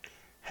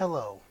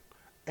Hello,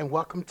 and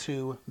welcome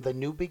to the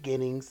New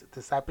Beginnings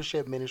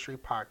Discipleship Ministry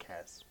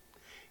podcast.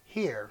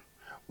 Here,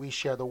 we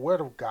share the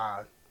Word of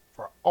God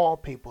for all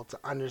people to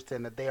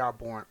understand that they are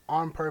born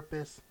on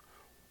purpose,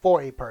 for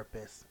a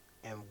purpose,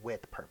 and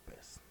with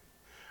purpose.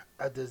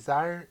 A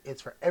desire is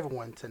for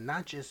everyone to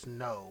not just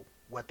know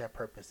what their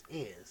purpose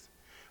is,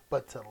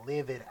 but to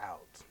live it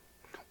out.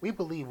 We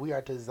believe we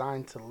are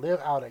designed to live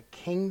out a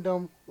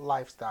kingdom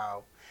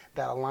lifestyle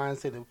that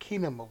aligns to the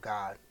kingdom of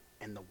God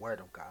and the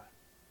Word of God.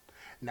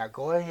 Now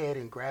go ahead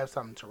and grab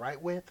something to write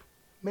with,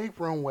 make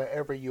room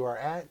wherever you are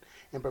at,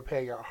 and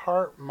prepare your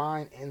heart,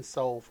 mind, and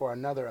soul for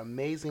another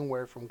amazing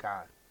word from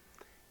God.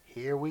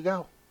 Here we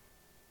go.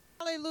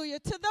 Hallelujah.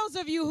 To those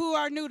of you who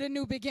are new to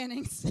New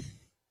Beginnings,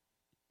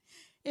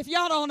 if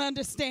y'all don't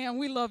understand,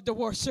 we love to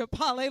worship.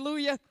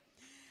 Hallelujah.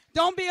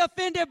 Don't be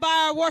offended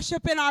by our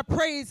worship and our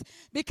praise,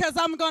 because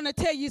I'm going to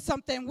tell you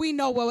something. We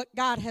know what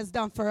God has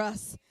done for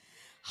us.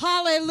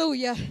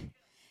 Hallelujah.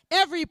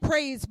 Every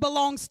praise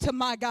belongs to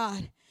my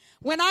God.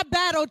 When I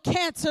battled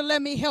cancer,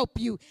 let me help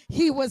you,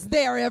 he was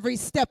there every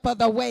step of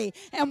the way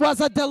and was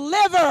a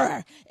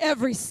deliverer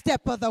every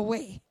step of the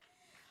way.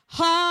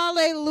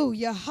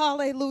 Hallelujah,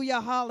 hallelujah,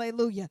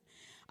 hallelujah.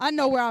 I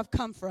know where I've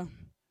come from.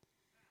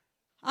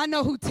 I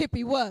know who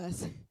Tippy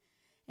was.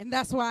 And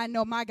that's why I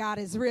know my God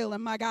is real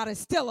and my God is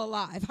still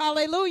alive.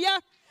 Hallelujah,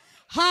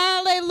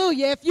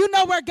 hallelujah. If you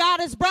know where God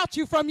has brought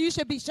you from, you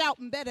should be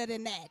shouting better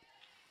than that.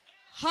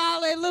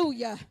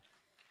 Hallelujah.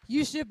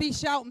 You should be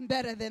shouting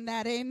better than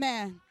that.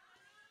 Amen.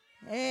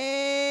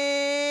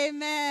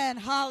 Amen.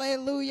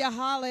 Hallelujah.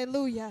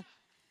 Hallelujah.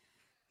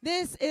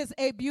 This is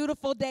a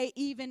beautiful day,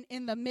 even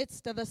in the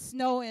midst of the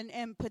snow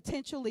and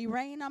potentially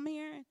rain. I'm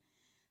hearing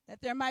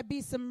that there might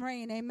be some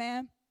rain.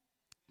 Amen.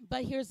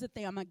 But here's the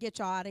thing. I'm going to get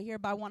y'all out of here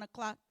by 1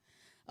 o'clock.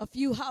 A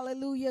few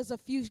hallelujahs, a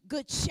few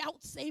good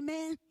shouts.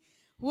 Amen.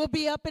 We'll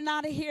be up and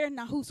out of here.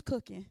 Now, who's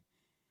cooking?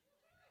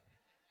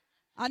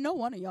 I know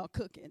one of y'all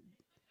cooking.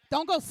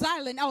 Don't go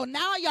silent. Oh,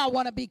 now y'all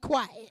want to be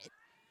quiet.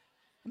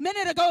 A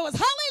minute ago it was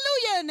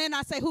hallelujah, and then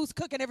I say, who's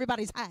cooking?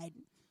 Everybody's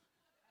hiding.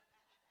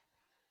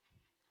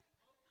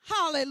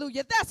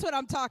 Hallelujah. That's what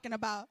I'm talking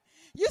about.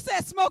 You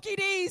said Smokey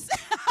D's.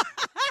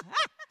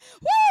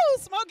 Woo,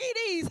 Smokey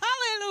D's.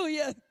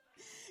 Hallelujah.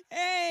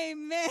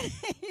 Amen.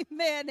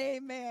 Amen.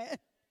 Amen.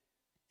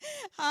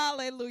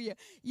 Hallelujah.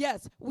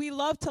 Yes, we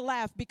love to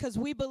laugh because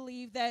we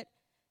believe that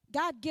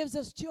God gives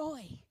us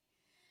joy.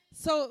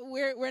 So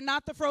we're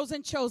not the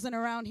frozen chosen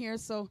around here,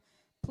 so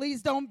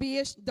please don't be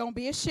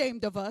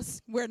ashamed of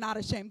us. We're not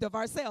ashamed of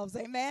ourselves.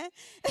 Amen.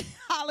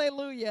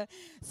 Hallelujah.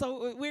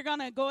 So we're going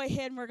to go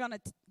ahead and we're going to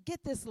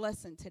get this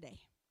lesson today.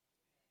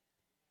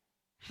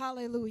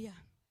 Hallelujah.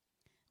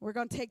 We're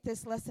going to take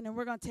this lesson and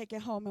we're going to take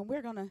it home, and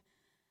we're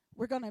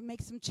going to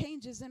make some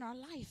changes in our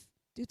life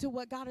due to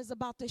what God is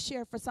about to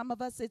share. For some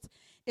of us,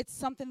 it's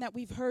something that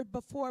we've heard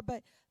before,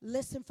 but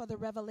listen for the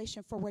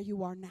revelation for where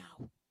you are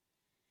now.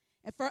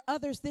 And for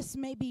others, this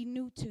may be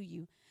new to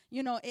you.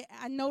 You know,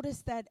 I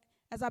noticed that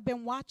as I've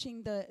been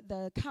watching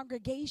the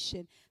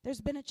congregation, there's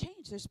been a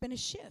change. There's been a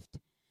shift.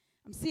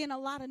 I'm seeing a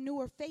lot of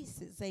newer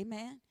faces,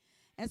 amen.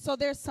 And so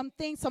there's some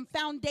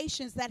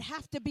foundations that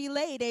have to be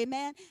laid,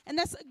 amen. And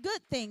that's a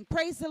good thing.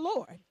 Praise the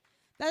Lord.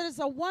 That is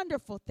a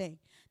wonderful thing.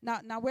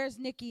 Now where's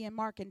Nikki and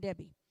Mark and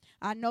Debbie?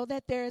 I know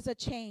that there is a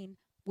chain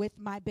with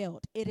my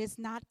belt. It is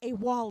not a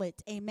wallet,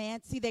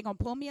 amen. See, they're going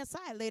to pull me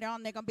aside later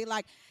on. They're going to be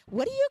like,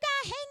 what do you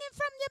got hanging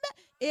from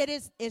your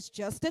belt? It's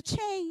just a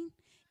chain.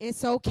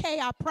 It's okay.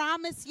 I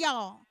promise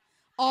y'all,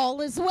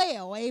 all is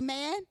well.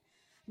 Amen.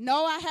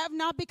 No, I have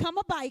not become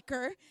a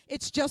biker.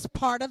 It's just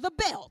part of the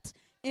belt.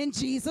 In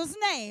Jesus'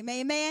 name.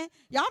 Amen.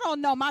 Y'all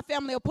don't know. My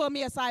family will pull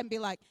me aside and be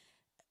like,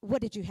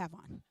 what did you have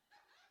on?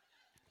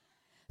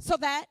 So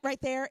that right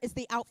there is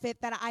the outfit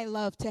that I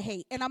love to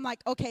hate. And I'm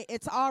like, okay,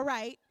 it's all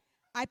right.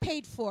 I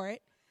paid for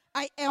it.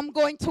 I am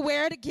going to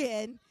wear it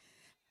again.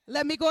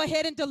 Let me go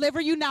ahead and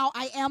deliver you now.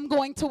 I am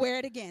going to wear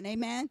it again.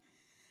 Amen.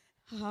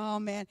 Oh,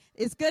 man.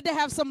 It's good to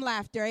have some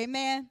laughter.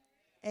 Amen.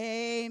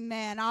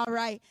 Amen. All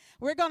right.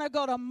 We're going to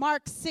go to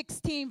Mark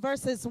 16,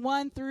 verses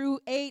 1 through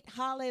 8.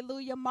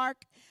 Hallelujah. Mark,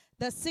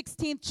 the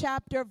 16th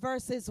chapter,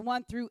 verses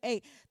 1 through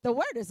 8. The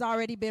word has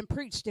already been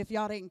preached if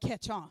y'all didn't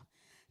catch on.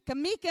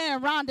 Kamika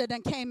and Rhonda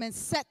done came and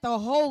set the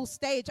whole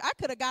stage. I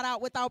could have got out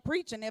without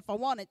preaching if I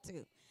wanted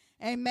to.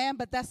 Amen.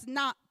 But that's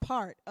not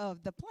part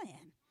of the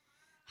plan.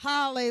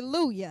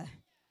 Hallelujah.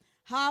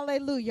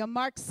 Hallelujah.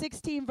 Mark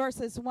 16,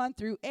 verses 1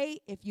 through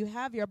 8. If you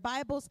have your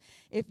Bibles,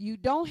 if you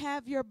don't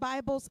have your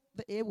Bibles,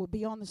 it will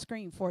be on the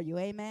screen for you.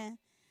 Amen.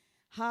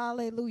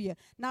 Hallelujah.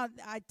 Now,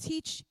 I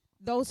teach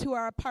those who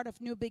are a part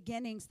of New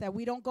Beginnings that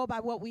we don't go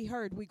by what we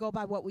heard. We go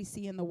by what we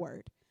see in the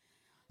Word.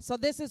 So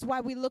this is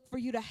why we look for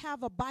you to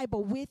have a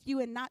Bible with you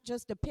and not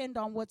just depend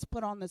on what's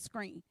put on the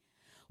screen.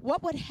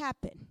 What would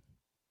happen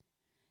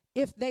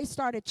if they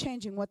started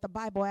changing what the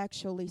Bible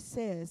actually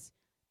says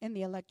in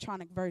the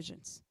electronic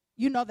versions?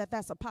 You know that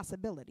that's a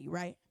possibility,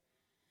 right?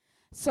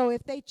 So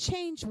if they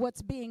change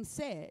what's being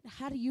said,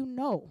 how do you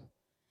know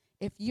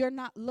if you're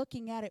not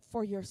looking at it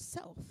for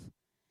yourself?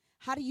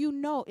 How do you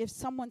know if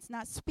someone's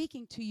not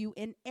speaking to you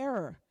in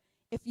error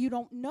if you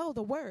don't know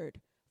the word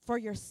for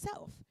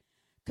yourself?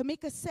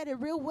 Kamika said it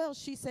real well.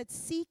 She said,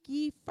 seek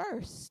ye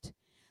first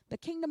the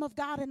kingdom of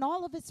God and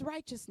all of its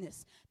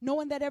righteousness,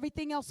 knowing that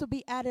everything else will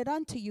be added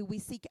unto you. We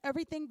seek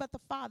everything but the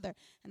Father.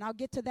 And I'll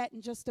get to that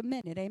in just a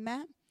minute.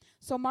 Amen.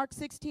 So Mark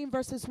 16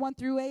 verses 1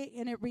 through 8,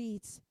 and it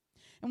reads,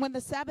 and when the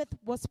Sabbath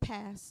was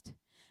past,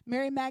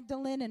 Mary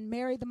Magdalene and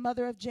Mary, the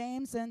mother of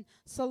James, and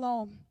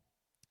Salome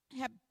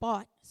had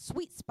bought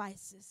sweet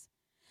spices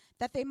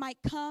that they might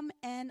come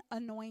and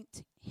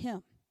anoint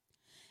him.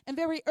 And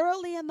very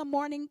early in the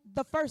morning,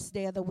 the first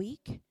day of the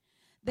week,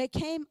 they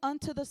came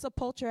unto the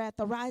sepulchre at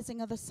the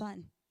rising of the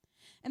sun.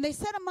 And they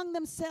said among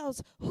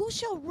themselves, who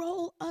shall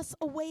roll us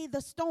away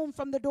the stone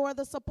from the door of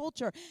the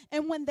sepulchre?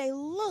 And when they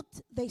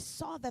looked, they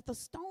saw that the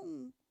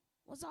stone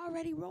was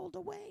already rolled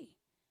away.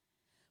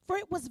 For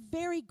it was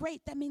very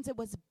great. That means it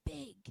was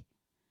big.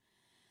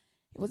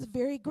 It was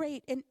very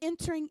great. And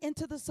entering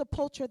into the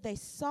sepulchre, they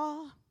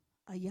saw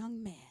a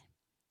young man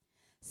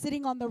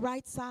sitting on the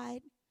right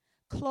side,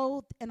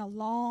 clothed in a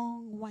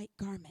long white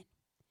garment.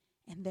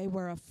 And they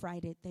were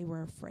affrighted, they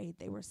were afraid,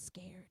 they were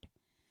scared.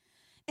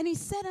 And he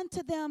said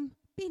unto them,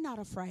 be not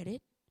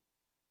affrighted.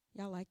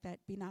 Y'all like that?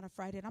 Be not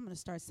affrighted. I'm going to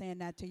start saying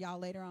that to y'all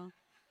later on.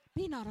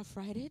 Be not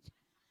affrighted.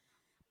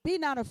 Be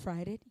not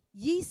affrighted.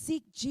 Ye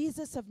seek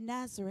Jesus of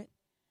Nazareth,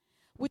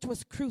 which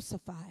was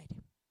crucified.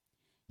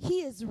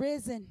 He is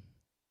risen.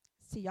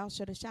 See, y'all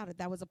should have shouted.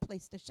 That was a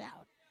place to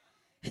shout.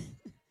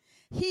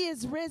 He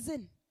is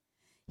risen.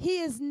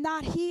 He is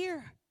not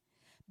here.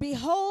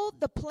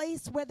 Behold the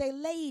place where they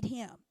laid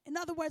him. In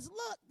other words,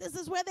 look, this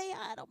is where they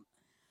had him.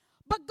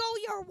 But go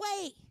your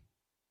way.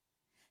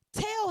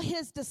 Tell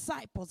his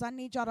disciples. I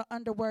need y'all to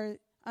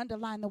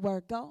underline the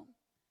word go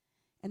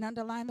and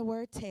underline the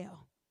word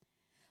tell.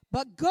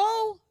 But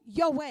go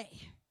your way.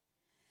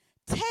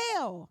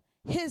 Tell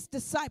his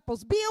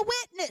disciples. Be a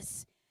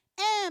witness.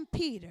 And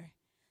Peter,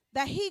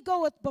 that he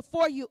goeth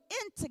before you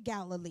into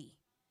Galilee.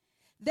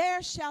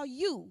 There shall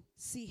you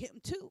see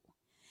him too,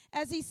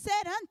 as he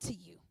said unto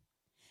you.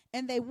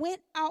 And they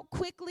went out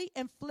quickly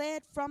and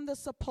fled from the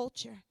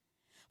sepulchre,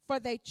 for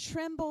they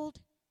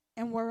trembled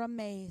and were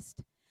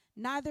amazed.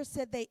 Neither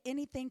said they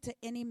anything to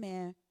any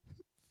man,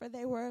 for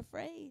they were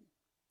afraid.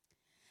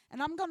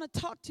 And I'm going to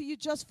talk to you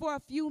just for a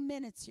few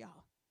minutes,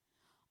 y'all,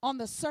 on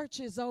the search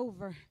is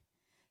over.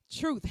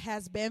 Truth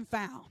has been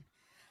found.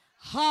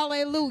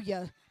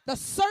 Hallelujah. The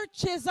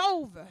search is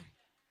over.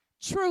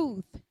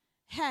 Truth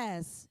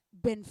has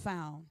been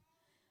found.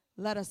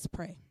 Let us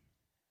pray.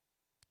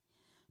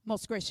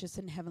 Most gracious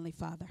and heavenly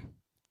Father,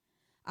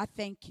 I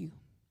thank you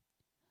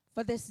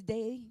for this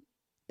day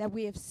that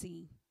we have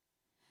seen.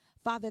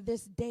 Father,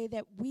 this day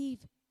that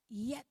we've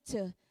yet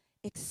to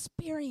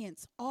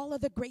experience all of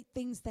the great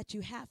things that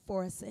you have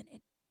for us in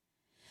it.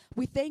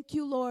 We thank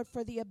you, Lord,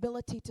 for the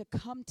ability to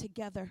come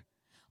together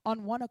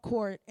on one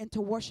accord and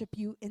to worship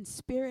you in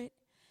spirit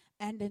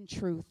and in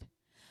truth.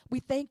 We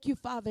thank you,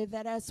 Father,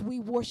 that as we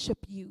worship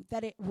you,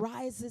 that it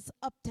rises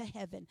up to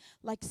heaven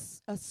like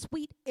a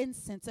sweet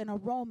incense, an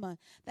aroma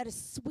that is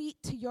sweet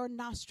to your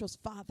nostrils,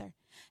 Father.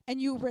 And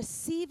you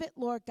receive it,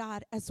 Lord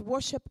God, as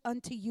worship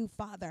unto you,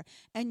 Father.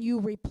 And you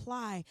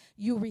reply,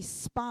 you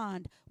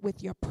respond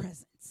with your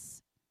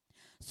presence.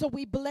 So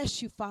we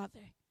bless you,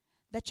 Father,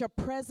 that your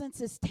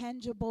presence is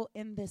tangible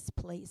in this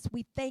place.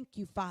 We thank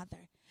you,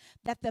 Father,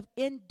 that the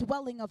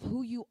indwelling of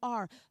who you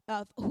are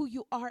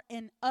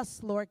in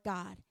us, Lord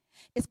God,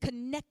 is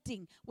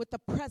connecting with the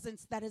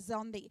presence that is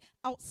on the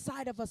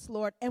outside of us,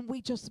 Lord. And we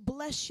just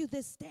bless you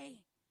this day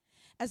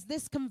as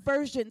this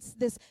convergence,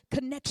 this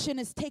connection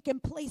is taking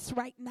place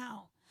right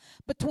now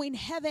between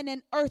heaven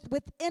and earth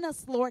within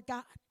us, Lord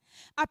God.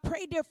 I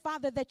pray, dear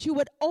Father, that you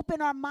would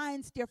open our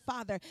minds, dear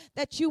Father,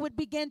 that you would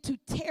begin to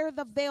tear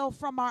the veil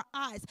from our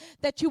eyes,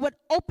 that you would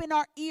open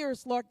our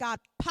ears, Lord God,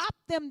 pop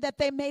them that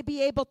they may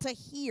be able to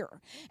hear,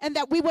 and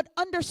that we would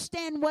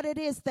understand what it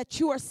is that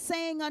you are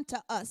saying unto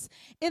us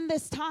in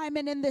this time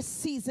and in this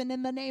season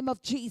in the name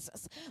of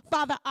Jesus.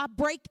 Father, I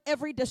break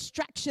every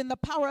distraction, the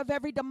power of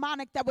every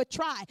demonic that would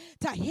try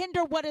to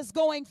hinder what is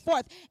going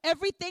forth,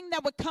 everything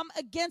that would come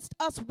against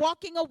us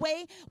walking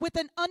away with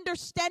an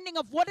understanding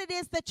of what it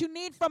is that you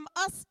need from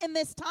us in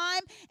this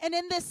time and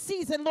in this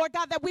season, Lord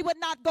God, that we would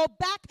not go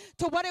back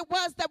to what it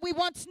was that we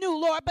once knew,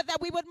 Lord, but that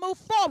we would move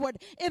forward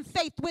in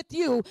faith with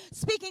you,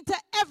 speaking to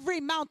every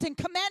mountain,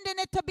 commanding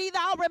it to be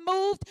thou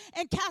removed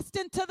and cast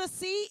into the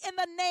sea in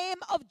the name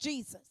of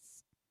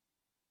Jesus.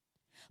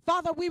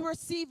 Father, we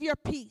receive your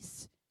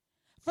peace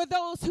for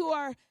those who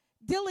are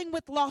dealing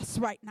with loss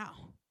right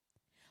now.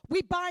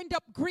 We bind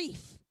up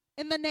grief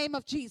in the name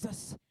of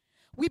Jesus.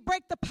 We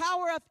break the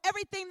power of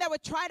everything that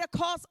would try to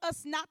cause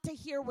us not to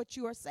hear what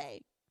you are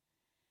saying.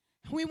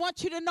 We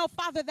want you to know,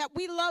 Father, that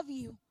we love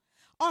you.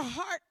 Our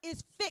heart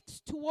is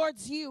fixed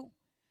towards you.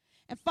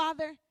 And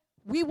Father,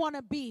 we want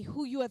to be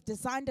who you have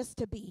designed us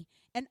to be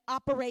and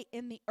operate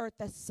in the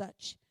earth as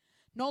such.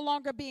 No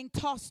longer being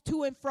tossed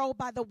to and fro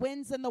by the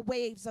winds and the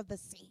waves of the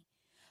sea,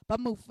 but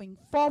moving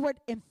forward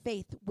in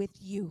faith with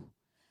you.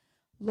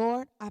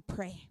 Lord, I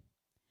pray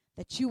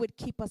that you would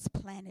keep us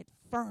planted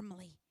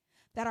firmly,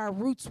 that our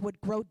roots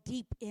would grow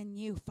deep in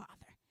you, Father,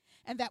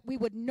 and that we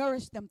would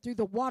nourish them through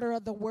the water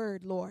of the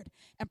word, Lord,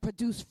 and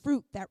produce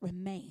fruit that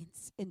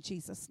remains in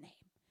Jesus' name.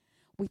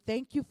 We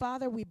thank you,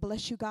 Father. We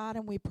bless you, God,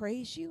 and we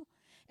praise you.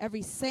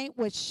 Every saint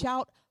would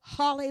shout,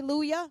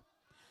 hallelujah.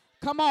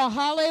 Come on,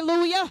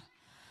 hallelujah.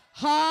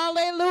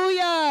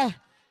 Hallelujah.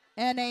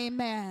 And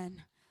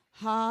amen.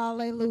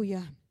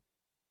 Hallelujah.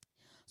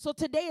 So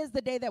today is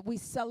the day that we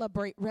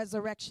celebrate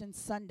Resurrection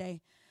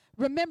Sunday,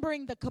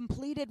 remembering the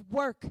completed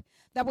work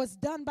that was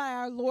done by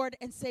our Lord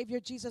and Savior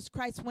Jesus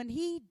Christ when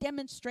he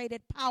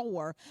demonstrated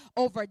power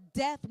over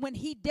death, when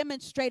he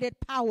demonstrated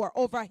power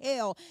over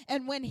hell,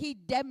 and when he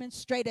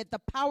demonstrated the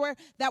power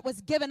that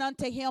was given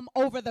unto him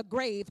over the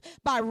grave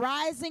by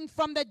rising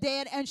from the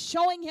dead and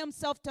showing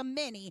himself to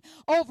many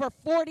over a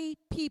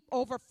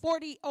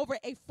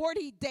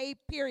 40-day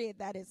period.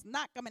 That is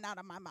not coming out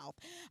of my mouth.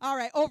 All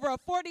right, over a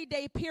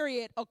 40-day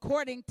period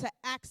according to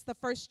Acts, the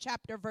 1st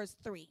chapter, verse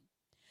 3.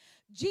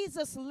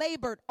 Jesus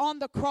labored on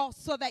the cross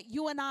so that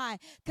you and I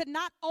could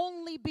not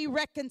only be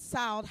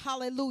reconciled,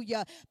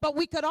 hallelujah, but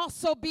we could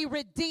also be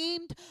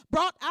redeemed,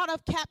 brought out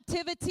of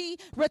captivity,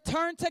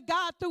 returned to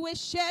God through his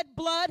shed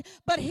blood.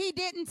 But he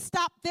didn't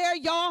stop there,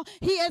 y'all.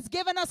 He has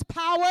given us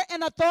power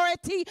and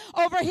authority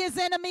over his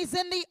enemies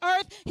in the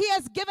earth. He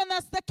has given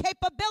us the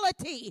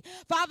capability,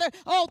 Father.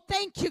 Oh,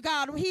 thank you,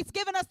 God. He's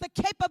given us the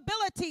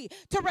capability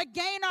to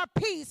regain our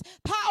peace,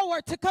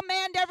 power to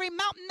command every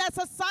mountain that's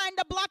assigned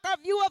to block our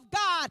view of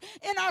God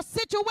in our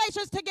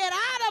situations, to get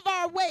out of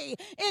our way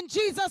in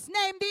Jesus'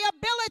 name. The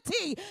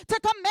ability to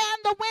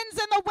command the winds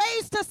and the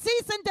waves to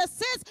cease and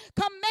desist,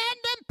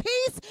 commanding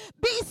peace,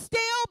 be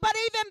still. But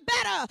even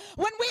better,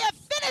 when we have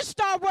finished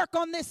our work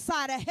on this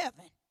side of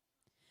heaven,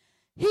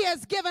 he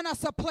has given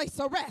us a place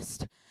of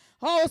rest.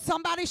 Oh,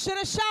 somebody should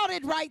have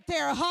shouted right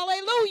there.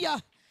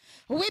 Hallelujah.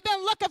 We've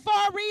been looking for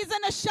a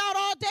reason to shout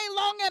all day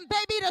long, and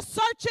baby, the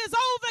search is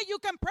over. You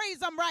can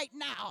praise him right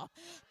now.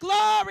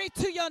 Glory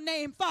to your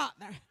name,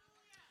 Father.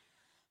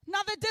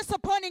 Now, the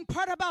disappointing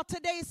part about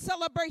today's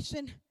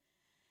celebration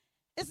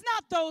is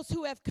not those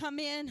who have come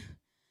in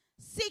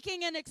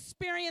seeking an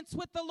experience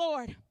with the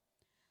Lord,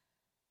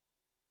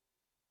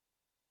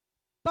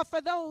 but for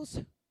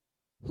those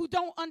who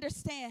don't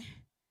understand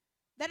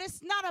that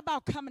it's not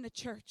about coming to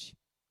church,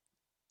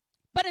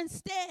 but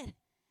instead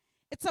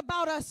it's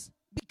about us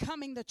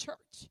becoming the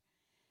church.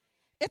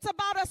 It's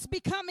about us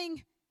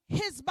becoming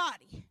his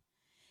body.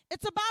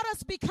 It's about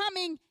us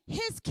becoming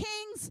his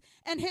kings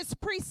and his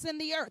priests in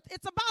the earth.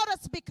 It's about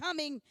us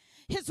becoming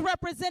his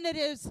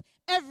representatives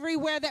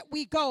everywhere that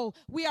we go.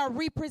 We are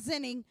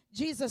representing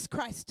Jesus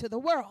Christ to the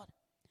world.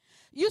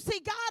 You see,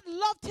 God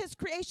loved his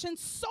creation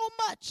so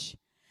much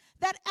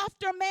that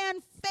after man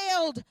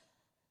failed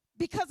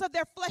because of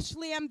their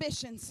fleshly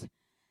ambitions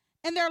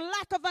and their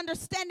lack of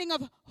understanding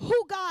of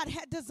who God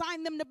had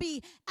designed them to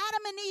be,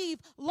 Adam and Eve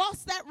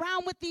lost that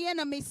round with the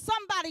enemy.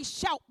 Somebody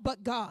shout,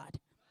 but God.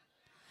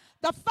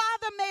 The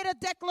Father made a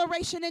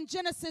declaration in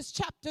Genesis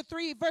chapter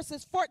 3,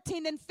 verses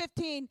 14 and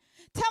 15,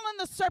 telling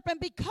the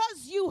serpent,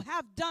 because you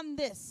have done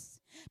this,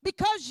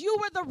 because you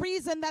were the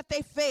reason that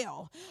they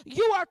fell,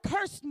 you are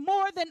cursed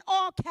more than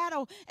all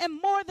cattle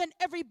and more than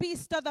every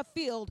beast of the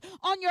field.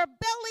 On your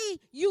belly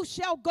you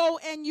shall go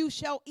and you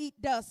shall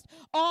eat dust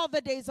all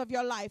the days of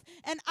your life.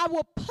 And I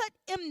will put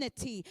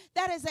enmity,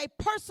 that is a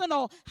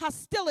personal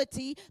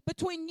hostility,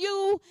 between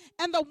you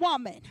and the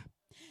woman,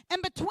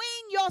 and between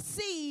your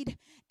seed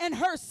and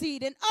her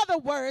seed. In other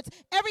words,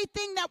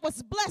 everything that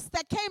was blessed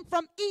that came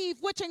from Eve,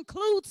 which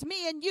includes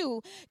me and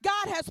you,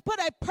 God has put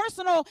a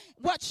personal,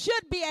 what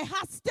should be a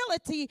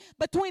hostility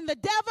between the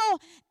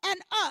devil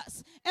and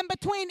us, and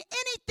between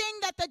anything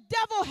that the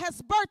devil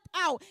has birthed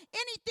out,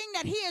 anything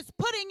that he is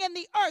putting in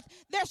the earth.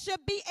 There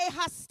should be a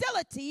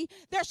hostility.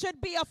 There should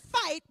be a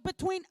fight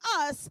between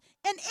us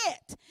and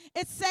it.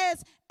 It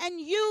says, and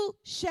you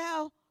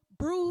shall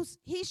bruise,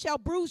 he shall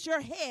bruise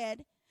your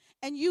head,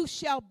 and you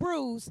shall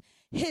bruise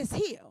his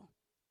heel.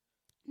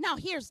 Now,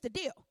 here's the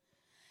deal.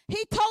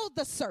 He told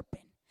the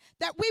serpent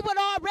that we would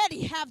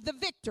already have the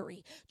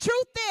victory.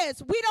 Truth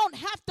is, we don't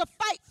have to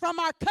fight from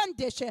our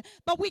condition,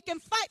 but we can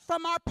fight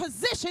from our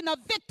position of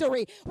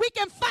victory. We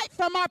can fight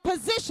from our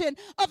position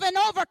of an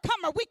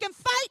overcomer. We can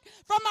fight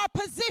from our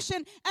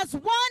position as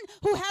one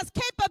who has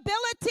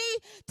capability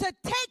to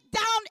take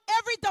down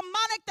every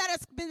demonic that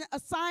has been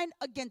assigned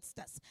against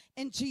us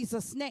in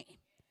Jesus' name.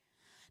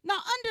 Now,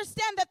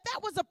 understand that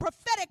that was a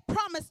prophetic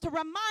promise to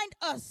remind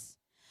us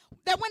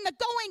that when the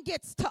going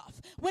gets tough,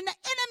 when the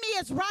enemy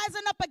is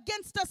rising up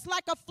against us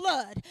like a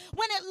flood,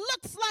 when it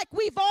looks like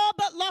we've all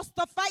but lost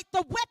the fight,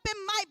 the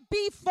weapon might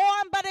be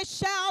formed, but it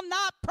shall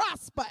not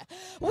prosper.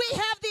 We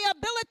have the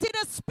ability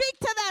to speak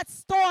to that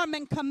storm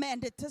and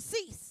command it to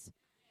cease.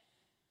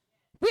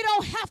 We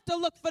don't have to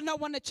look for no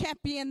one to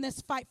champion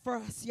this fight for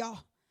us,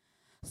 y'all.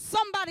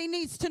 Somebody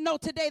needs to know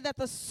today that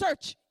the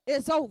search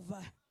is over.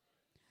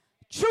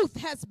 Truth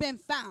has been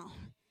found.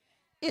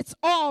 It's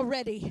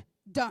already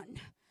done.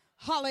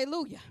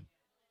 Hallelujah.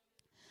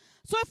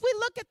 So if we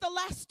look at the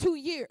last 2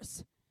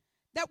 years,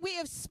 that we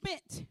have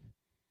spent,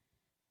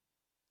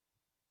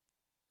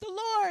 the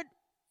Lord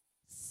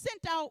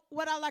sent out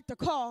what I like to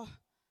call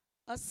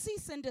a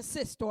cease and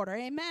desist order.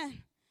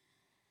 Amen.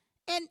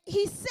 And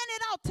he sent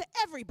it out to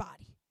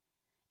everybody.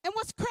 And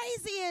what's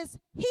crazy is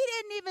he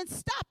didn't even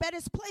stop at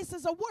his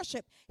places of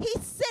worship. He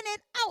sent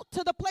it out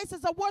to the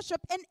places of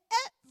worship, and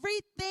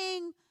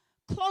everything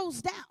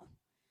closed down.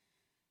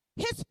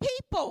 His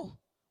people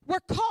were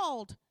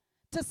called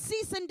to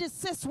cease and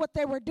desist what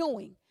they were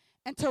doing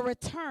and to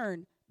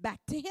return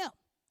back to him.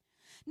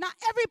 Now,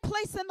 every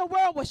place in the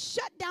world was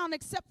shut down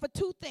except for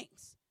two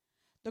things.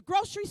 The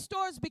grocery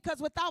stores, because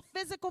without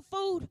physical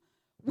food,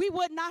 we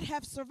would not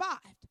have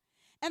survived.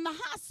 And the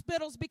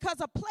hospitals, because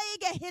a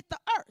plague had hit the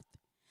earth.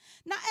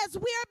 Now, as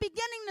we are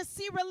beginning to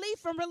see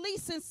relief and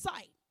release in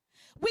sight,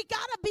 we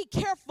got to be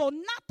careful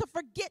not to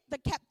forget the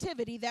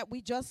captivity that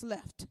we just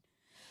left.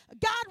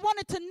 God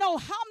wanted to know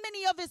how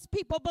many of his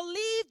people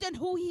believed in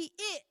who he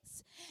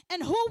is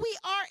and who we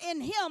are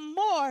in him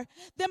more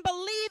than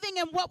believing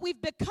in what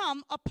we've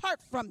become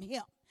apart from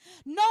him.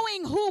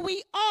 Knowing who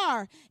we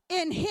are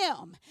in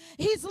him.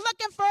 He's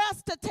looking for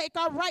us to take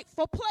our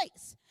rightful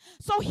place.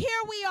 So here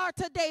we are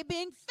today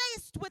being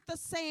faced with the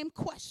same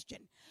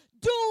question.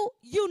 Do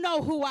you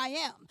know who I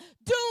am?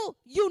 Do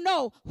you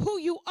know who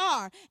you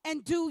are?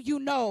 And do you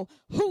know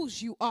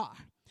whose you are?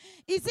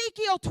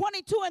 Ezekiel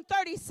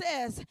 22:30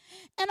 says,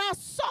 and I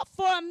sought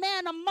for a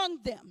man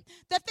among them,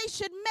 that they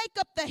should make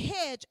up the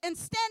hedge and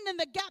stand in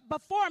the gap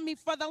before me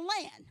for the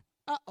land.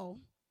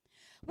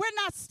 We're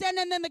not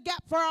standing in the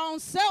gap for our own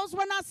selves.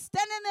 We're not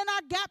standing in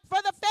our gap for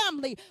the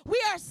family.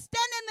 We are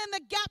standing in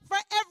the gap for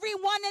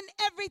everyone and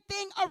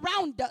everything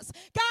around us.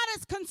 God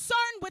is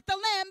concerned with the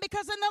land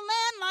because in the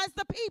land lies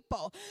the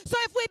people. So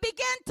if we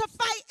begin to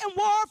fight and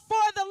war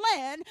for the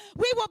land,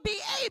 we will be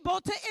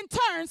able to in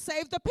turn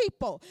save the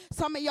people.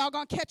 Some of y'all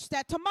going to catch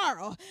that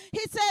tomorrow.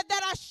 He said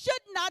that I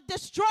should not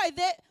destroy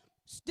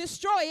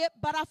it,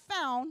 but I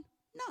found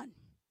none.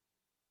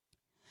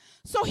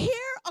 So hear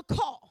a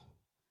call.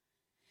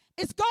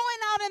 It's going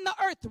out in the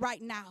earth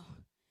right now.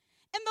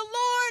 And the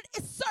Lord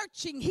is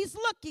searching. He's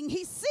looking.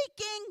 He's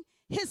seeking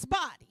his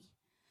body.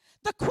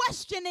 The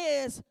question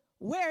is,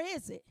 where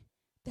is it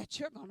that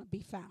you're going to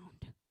be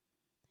found?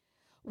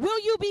 Will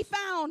you be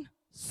found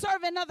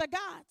serving other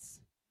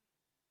gods?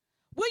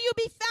 Will you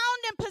be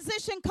found in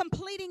position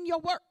completing your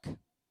work?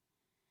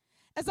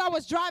 As I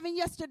was driving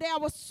yesterday, I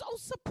was so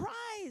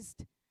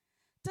surprised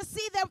to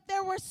see that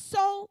there were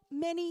so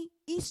many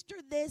Easter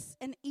this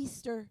and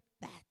Easter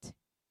that.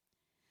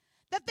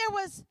 That there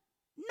was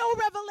no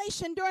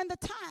revelation during the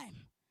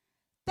time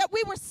that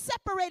we were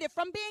separated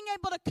from being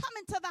able to come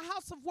into the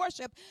house of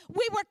worship.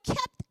 We were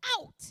kept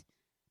out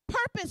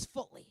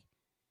purposefully.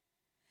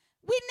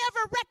 We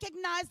never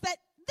recognized that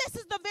this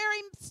is the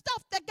very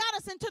stuff that got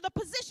us into the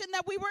position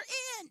that we were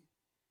in.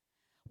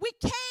 We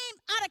came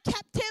out of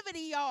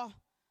captivity, y'all,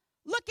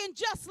 looking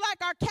just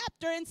like our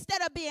captor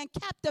instead of being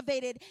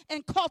captivated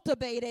and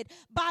cultivated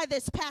by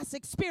this past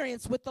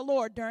experience with the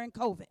Lord during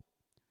COVID.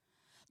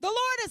 The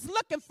Lord is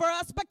looking for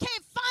us, but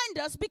can't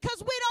find us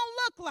because we don't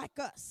look like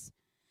us.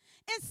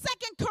 In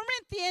 2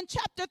 Corinthians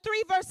chapter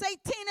 3, verse 18,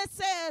 it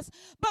says,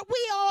 but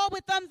we all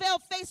with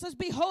unveiled faces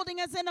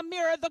beholding as in a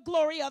mirror the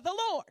glory of the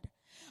Lord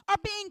are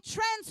being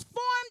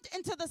transformed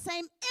into the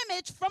same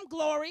image from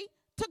glory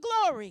to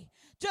glory,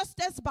 just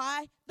as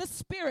by the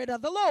Spirit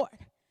of the Lord.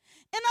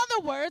 In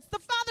other words, the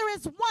Father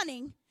is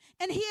wanting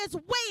and he is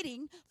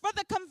waiting for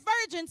the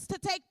convergence to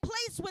take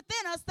place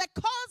within us that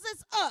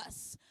causes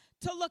us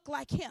to look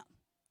like him.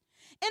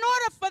 In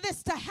order for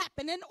this to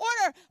happen, in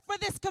order for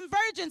this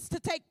convergence to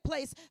take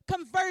place,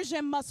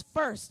 conversion must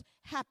first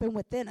happen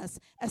within us,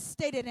 as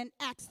stated in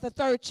Acts, the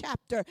 3rd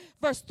chapter,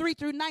 verse 3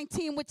 through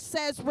 19, which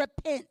says,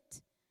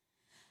 repent,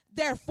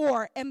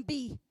 therefore, and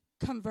be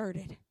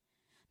converted.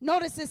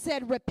 Notice it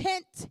said,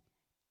 repent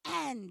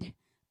and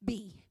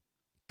be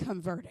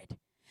converted.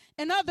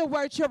 In other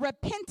words, your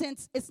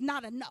repentance is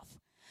not enough.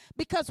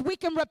 Because we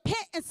can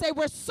repent and say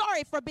we're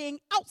sorry for being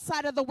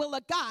outside of the will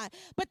of God.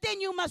 But then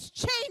you must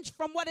change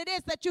from what it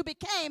is that you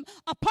became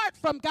apart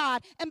from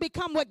God and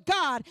become what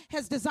God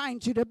has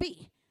designed you to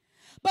be.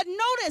 But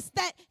notice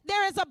that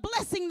there is a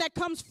blessing that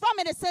comes from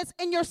it. It says,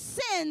 and your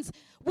sins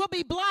will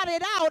be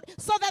blotted out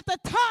so that the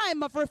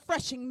time of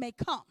refreshing may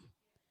come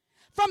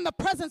from the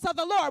presence of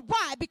the Lord.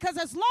 Why? Because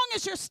as long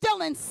as you're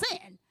still in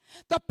sin,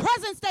 the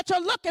presence that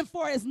you're looking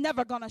for is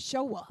never going to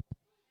show up.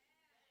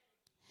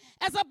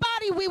 As a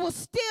body, we will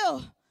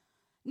still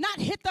not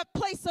hit the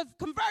place of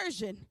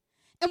conversion,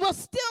 and we'll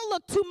still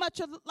look too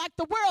much like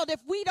the world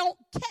if we don't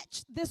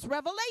catch this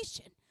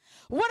revelation.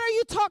 What are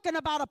you talking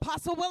about,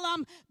 Apostle? Well,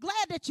 I'm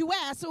glad that you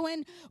asked.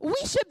 When we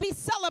should be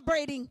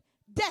celebrating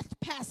death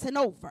passing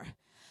over,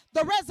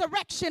 the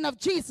resurrection of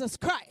Jesus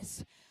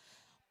Christ.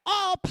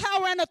 All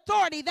power and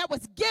authority that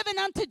was given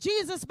unto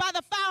Jesus by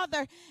the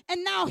Father,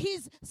 and now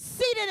he's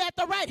seated at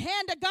the right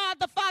hand of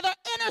God the Father,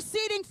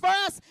 interceding for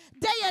us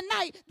day and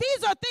night.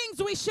 These are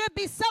things we should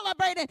be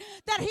celebrating,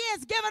 that he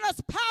has given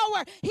us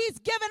power. He's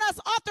given us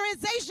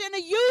authorization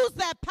to use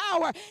that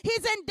power.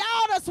 He's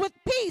endowed us with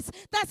peace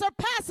that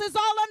surpasses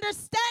all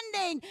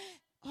understanding.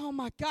 Oh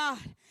my God.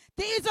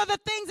 These are the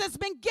things that's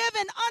been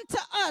given unto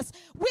us.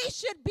 We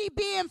should be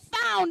being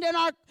found in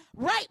our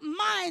right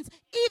minds,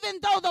 even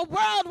though the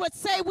world would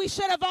say we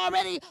should have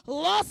already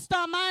lost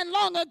our mind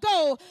long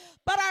ago.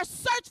 But our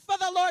search for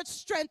the Lord's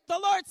strength, the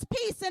Lord's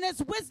peace, and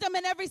his wisdom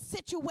in every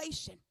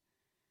situation,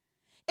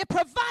 it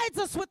provides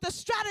us with the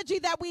strategy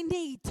that we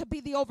need to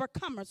be the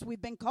overcomers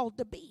we've been called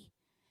to be.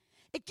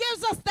 It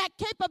gives us that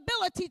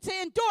capability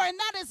to endure, and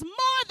that is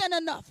more than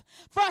enough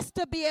for us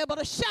to be able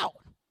to shout.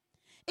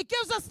 It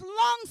gives us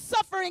long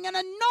suffering and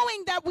a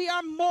knowing that we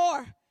are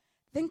more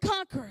than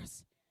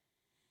conquerors.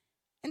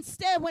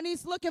 Instead, when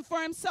he's looking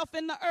for himself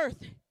in the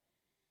earth,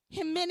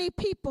 in many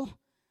people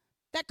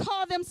that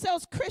call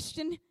themselves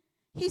Christian,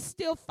 he's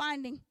still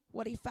finding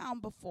what he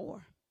found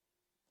before.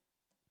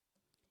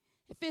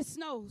 If it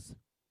snows,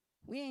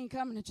 we ain't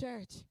coming to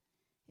church.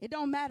 It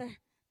don't matter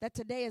that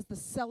today is the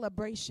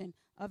celebration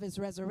of his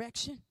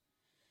resurrection.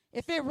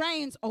 If it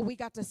rains, oh, we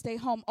got to stay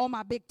home. Oh,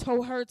 my big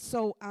toe hurts,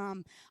 so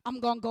I'm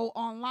going to go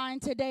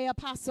online today,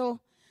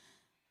 Apostle.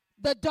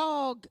 The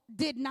dog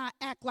did not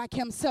act like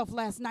himself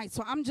last night,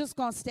 so I'm just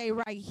going to stay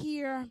right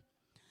here,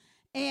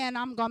 and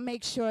I'm going to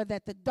make sure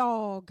that the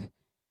dog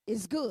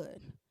is good.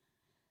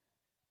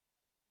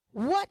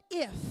 What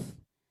if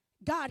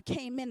God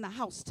came in the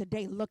house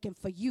today looking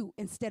for you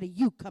instead of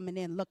you coming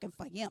in looking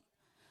for him?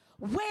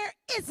 Where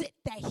is it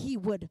that he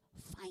would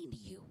find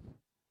you?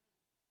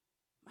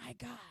 My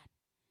God.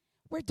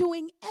 We're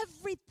doing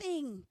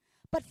everything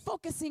but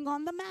focusing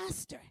on the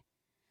master.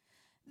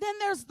 Then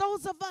there's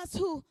those of us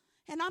who,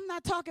 and I'm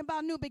not talking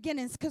about New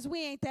Beginnings because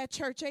we ain't that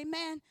church,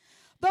 amen?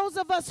 Those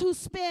of us who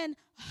spend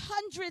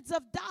hundreds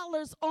of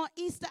dollars on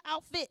Easter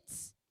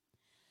outfits.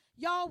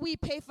 Y'all, we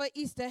pay for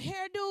Easter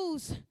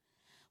hairdos.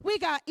 We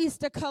got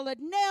Easter colored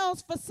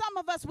nails. For some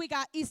of us, we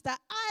got Easter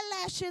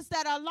eyelashes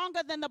that are longer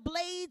than the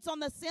blades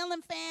on the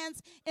ceiling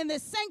fans in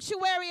this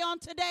sanctuary on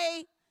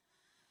today.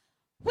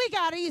 We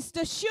got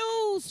Easter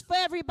shoes for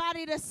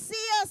everybody to see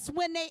us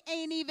when they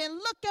ain't even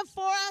looking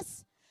for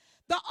us.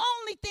 The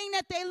only thing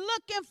that they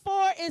looking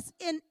for is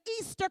an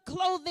Easter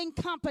clothing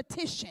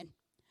competition.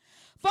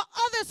 For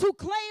others who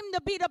claim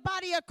to be the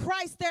body of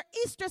Christ, their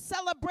Easter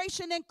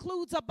celebration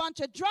includes a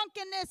bunch of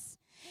drunkenness.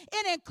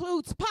 It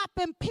includes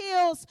popping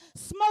pills,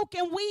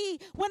 smoking weed.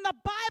 When the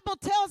Bible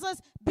tells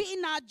us, be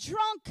not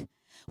drunk,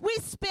 we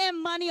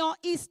spend money on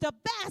Easter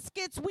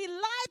baskets. We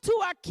lie to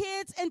our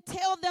kids and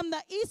tell them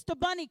the Easter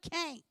bunny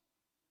came.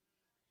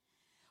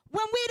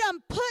 When we done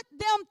put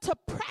them to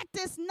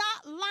practice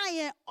not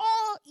lying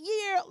all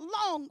year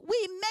long,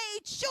 we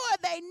made sure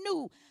they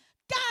knew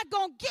God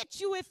gonna get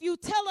you if you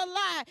tell a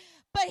lie.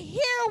 But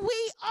here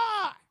we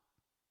are,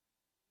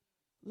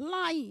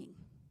 lying.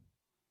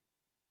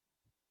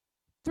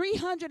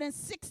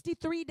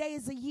 363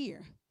 days a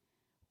year,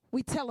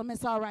 we tell them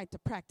it's all right to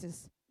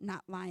practice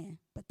not lying,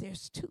 but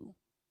there's two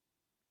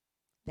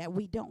that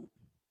we don't.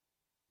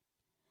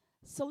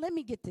 So let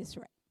me get this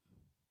right.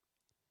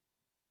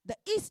 The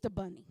Easter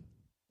bunny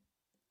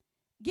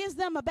gives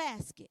them a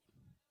basket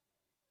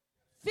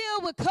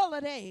filled with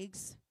colored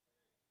eggs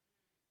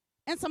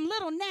and some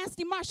little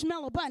nasty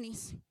marshmallow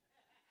bunnies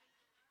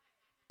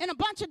in a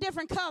bunch of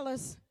different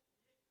colors.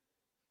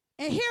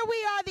 And here we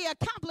are, the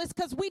accomplice,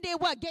 because we did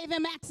what? Gave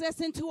him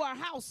access into our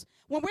house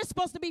when we're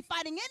supposed to be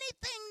fighting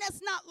anything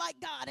that's not like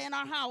God in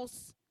our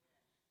house.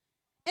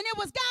 And it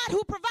was God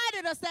who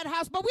provided us that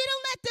house, but we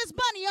didn't let this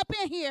bunny up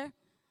in here.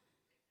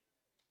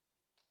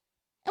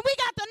 And we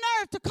got the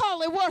nerve to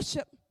call it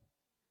worship,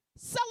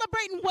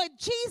 celebrating what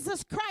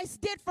Jesus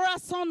Christ did for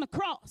us on the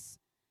cross.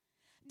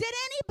 Did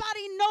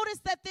anybody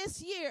notice that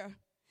this year,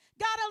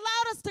 God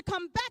allowed us to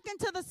come back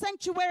into the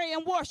sanctuary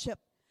and worship?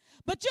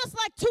 But just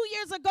like 2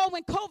 years ago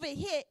when COVID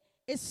hit,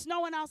 it's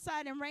snowing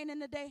outside and raining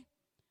today,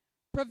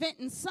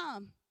 preventing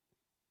some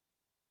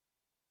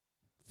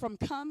from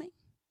coming,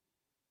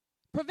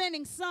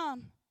 preventing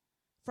some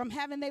from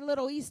having their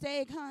little Easter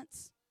egg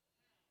hunts,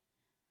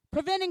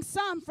 preventing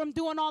some from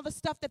doing all the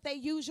stuff that they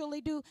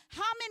usually do.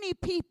 How many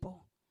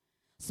people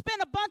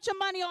spend a bunch of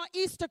money on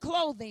Easter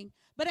clothing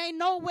but ain't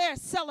nowhere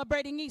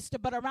celebrating Easter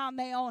but around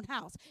their own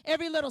house?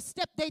 Every little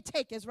step they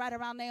take is right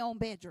around their own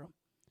bedroom.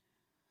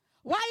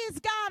 Why is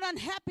God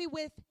unhappy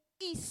with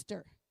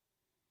Easter?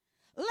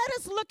 Let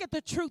us look at the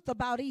truth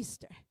about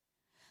Easter.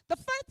 The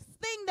first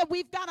thing that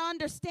we've got to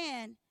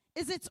understand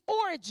is its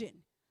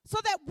origin so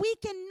that we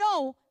can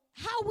know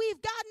how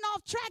we've gotten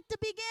off track to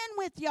begin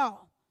with,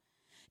 y'all.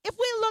 If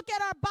we look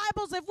at our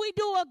Bibles, if we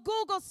do a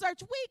Google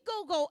search, we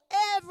Google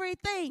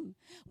everything.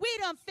 We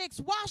done fix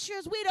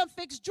washers, we done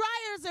fix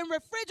dryers and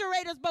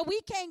refrigerators, but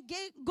we can't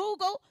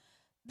Google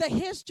the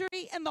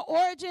history and the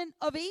origin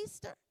of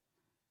Easter.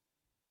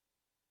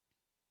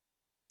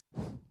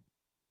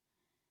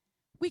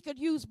 We could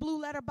use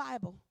Blue Letter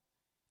Bible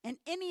and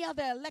any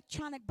other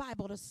electronic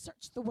Bible to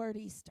search the word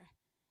Easter.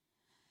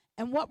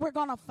 And what we're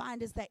going to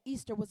find is that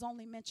Easter was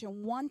only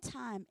mentioned one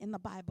time in the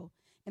Bible,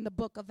 in the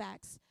book of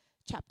Acts,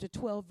 chapter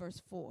 12,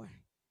 verse 4.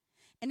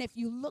 And if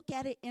you look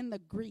at it in the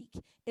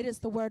Greek, it is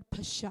the word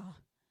Pesha,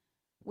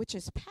 which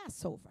is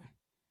Passover.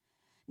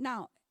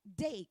 Now,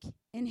 Dake,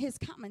 in his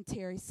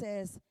commentary,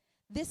 says,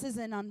 this is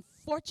an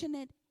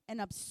unfortunate and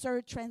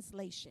absurd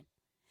translation,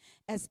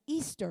 as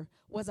Easter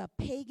was a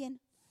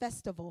pagan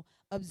festival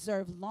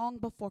observed long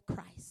before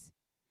Christ.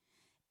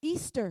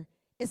 Easter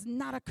is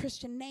not a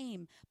Christian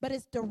name, but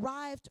is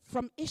derived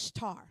from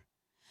Ishtar,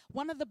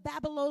 one of the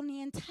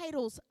Babylonian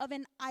titles of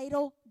an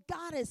idol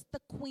goddess,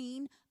 the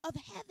queen of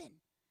heaven.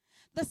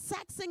 The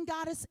Saxon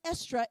goddess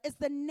Estra is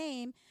the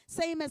name,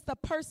 same as the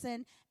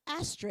person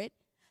Astrid,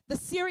 the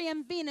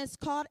Syrian Venus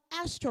called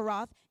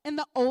Ashtaroth in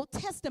the Old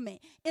Testament.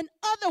 In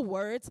other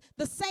words,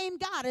 the same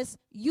goddess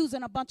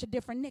using a bunch of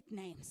different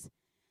nicknames.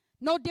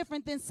 No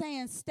different than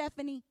saying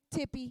Stephanie,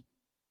 Tippy,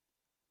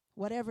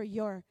 whatever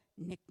your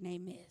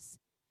nickname is.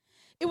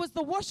 It was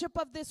the worship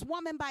of this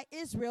woman by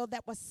Israel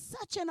that was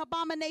such an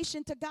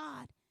abomination to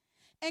God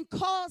and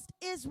caused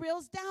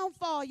Israel's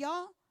downfall,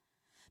 y'all.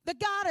 The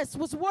goddess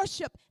was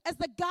worshipped as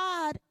the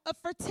god of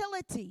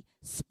fertility,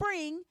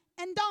 spring,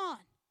 and dawn.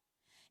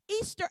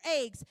 Easter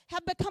eggs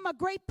have become a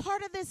great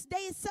part of this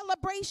day's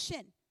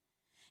celebration,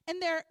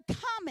 and they're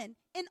common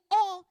in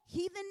all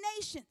heathen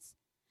nations.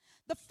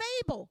 The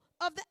fable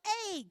of the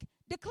egg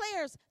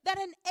declares that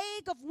an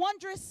egg of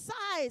wondrous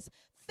size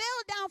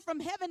fell down from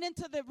heaven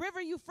into the river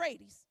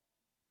Euphrates.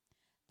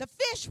 The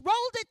fish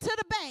rolled it to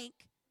the bank,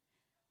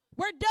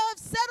 where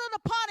doves settled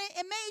upon it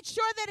and made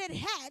sure that it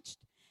hatched,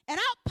 and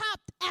out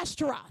popped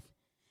Ashtaroth,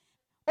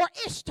 or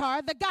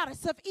Ishtar, the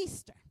goddess of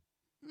Easter.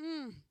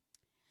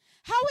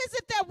 How is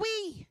it that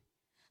we,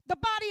 the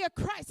body of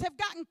Christ, have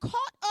gotten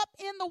caught up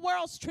in the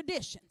world's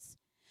traditions?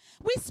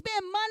 We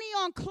spend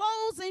money on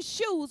clothes and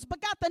shoes, but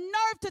got the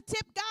nerve to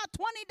tip God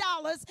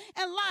 $20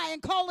 and lie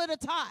and call it a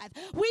tithe.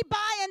 We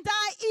buy and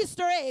dye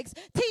Easter eggs,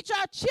 teach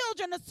our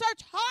children to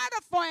search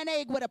harder for an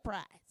egg with a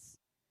prize,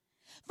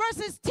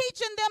 versus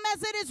teaching them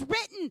as it is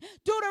written,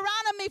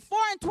 Deuteronomy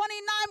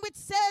 4:29, which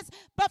says,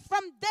 but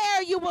from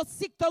there you will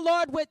seek the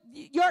Lord with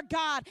your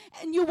God,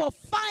 and you will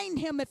find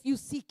him if you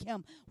seek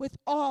him with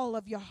all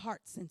of your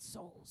hearts and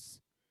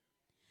souls.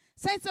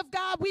 Saints of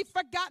God, we've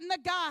forgotten the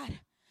God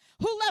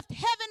who left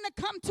heaven to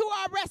come to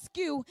our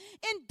rescue,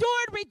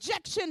 endured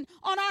rejection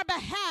on our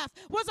behalf,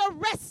 was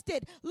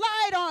arrested,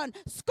 lied on,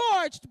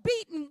 scourged,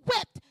 beaten,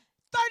 whipped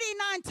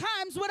 39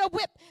 times with a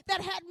whip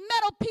that had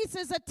metal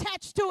pieces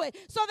attached to it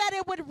so that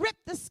it would rip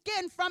the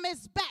skin from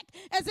his back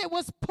as it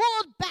was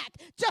pulled back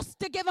just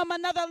to give him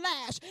another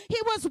lash.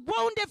 He was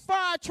wounded for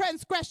our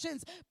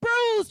transgressions,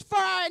 bruised for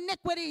our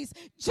iniquities,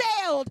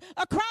 jailed.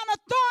 A crown of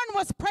thorn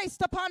was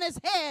placed upon his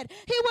head.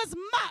 He was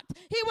mocked.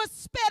 He was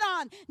spit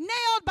on,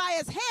 nailed by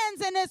his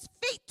hands and his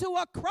feet to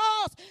a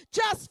cross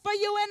just for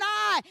you and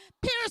I,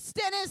 pierced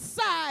in his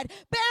side,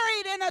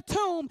 buried in a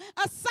tomb,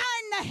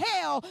 assigned to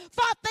hell,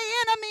 fought the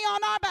enemy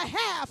on our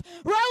behalf,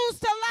 rose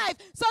to life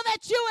so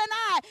that you and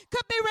I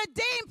could be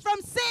redeemed from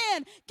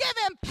sin,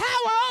 given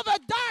power over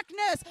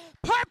darkness,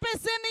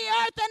 purpose in the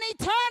earth, and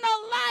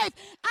eternal life.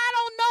 I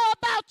don't know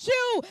about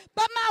you,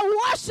 but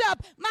my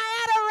worship, my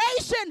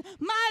adoration,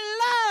 my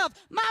love,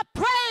 my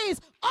praise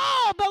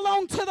all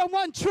belong to the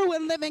one true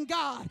and living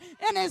God,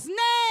 and his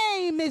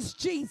name is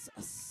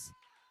Jesus.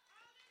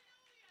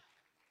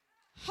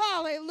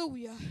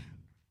 Hallelujah.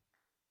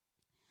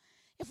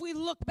 If we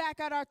look back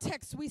at our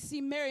text, we see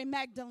Mary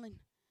Magdalene,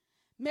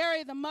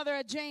 Mary, the mother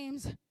of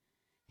James,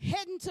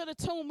 heading to the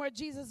tomb where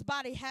Jesus'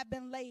 body had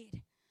been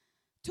laid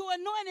to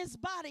anoint his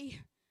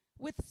body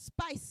with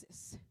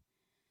spices.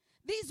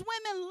 These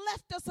women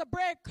left us a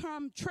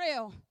breadcrumb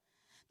trail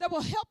that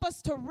will help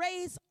us to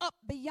raise up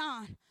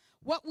beyond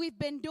what we've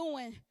been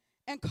doing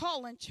and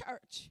calling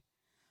church,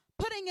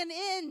 putting an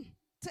end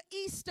to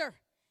Easter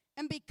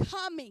and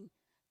becoming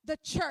the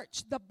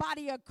church, the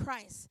body of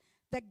Christ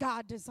that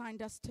God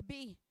designed us to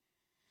be.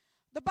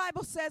 The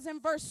Bible says in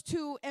verse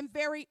 2, and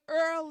very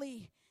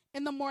early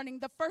in the morning,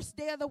 the first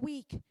day of the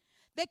week,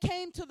 they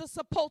came to the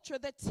sepulchre,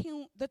 the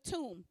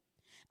tomb,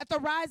 at the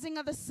rising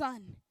of the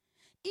sun.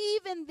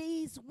 Even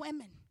these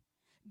women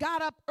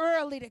got up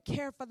early to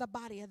care for the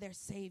body of their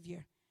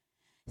Savior.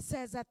 It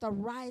says at the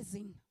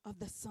rising of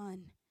the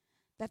sun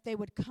that they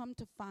would come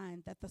to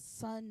find that the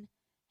sun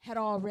had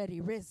already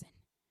risen.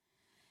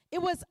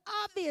 It was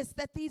obvious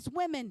that these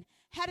women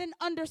had an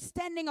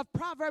understanding of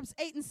Proverbs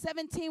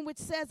 8:17, which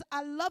says,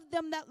 I love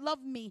them that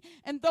love me,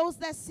 and those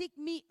that seek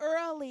me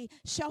early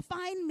shall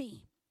find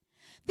me.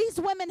 These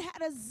women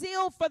had a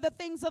zeal for the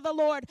things of the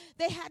Lord.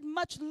 They had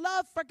much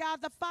love for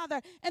God the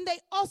Father, and they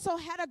also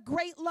had a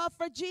great love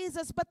for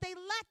Jesus, but they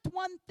lacked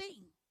one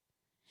thing,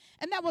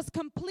 and that was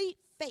complete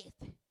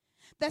faith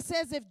that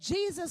says if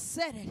Jesus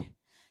said it,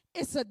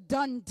 it's a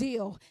done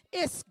deal.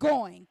 It's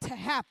going to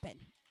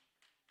happen.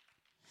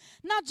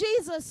 Now,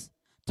 Jesus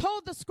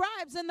told the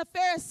scribes and the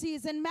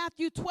Pharisees in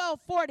Matthew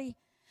 12:40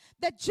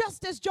 that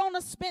just as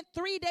Jonah spent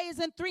 3 days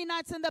and 3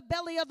 nights in the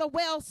belly of the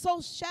whale,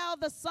 so shall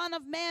the Son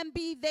of Man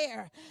be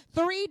there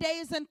 3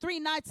 days and 3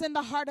 nights in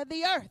the heart of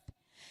the earth.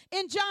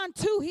 In John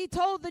 2, he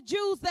told the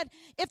Jews that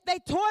if they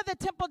tore the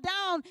temple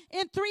down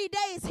in 3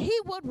 days, he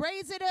would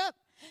raise it up.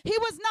 He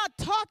was not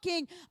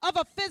talking of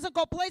a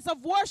physical place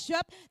of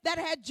worship that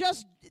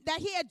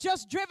he had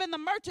just driven the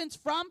merchants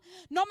from.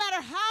 No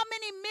matter how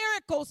many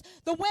miracles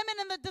the women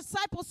and the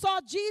disciples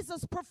saw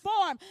Jesus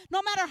perform,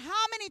 no matter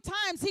how many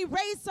times he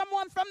raised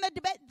someone from the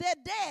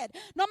dead,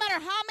 no matter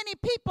how many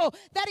people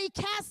that he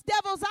cast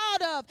devils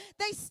out of,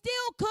 they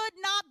still could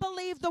not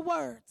believe the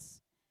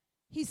words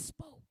he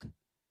spoke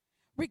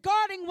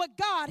regarding what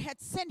God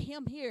had sent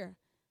him here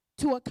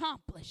to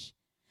accomplish.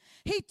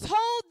 He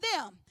told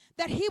them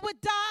that he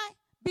would die,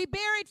 be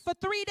buried for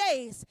 3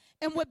 days,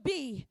 and would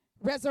be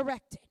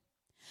resurrected.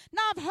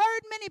 Now, I've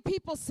heard many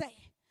people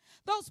say,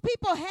 those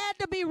people had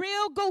to be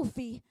real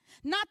goofy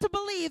not to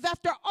believe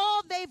after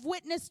all they've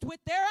witnessed with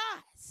their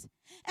eyes.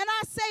 And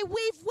I say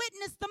we've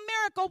witnessed the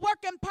miracle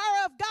working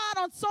power of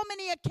God on so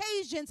many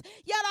occasions,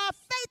 yet our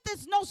faith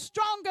is no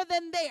stronger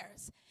than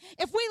theirs.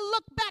 If we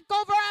look back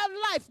over our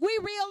life, we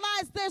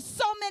realize there's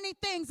so many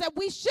things that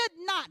we should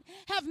not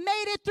have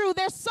made it through.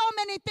 There's so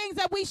many things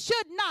that we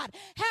should not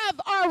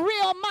have our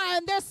real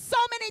mind. There's so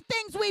many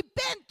things we've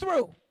been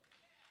through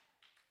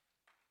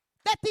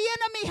that the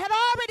enemy had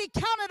already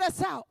counted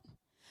us out.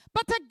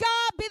 But to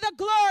God be the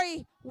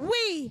glory,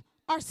 we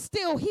are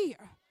still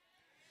here.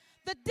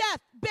 The death,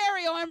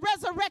 burial, and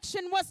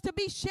resurrection was to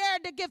be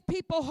shared to give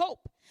people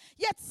hope.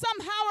 Yet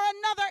somehow or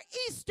another,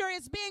 Easter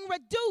is being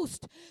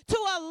reduced to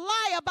a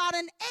lie about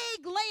an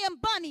egg-laying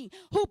bunny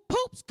who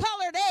poops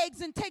colored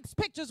eggs and takes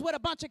pictures with a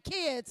bunch of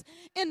kids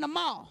in the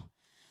mall.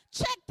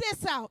 Check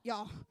this out,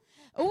 y'all.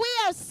 We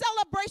are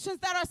celebrations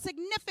that are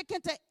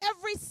significant to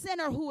every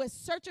sinner who is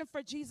searching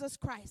for Jesus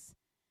Christ,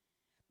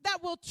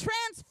 that will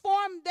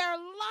transform their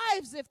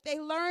lives if they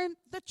learn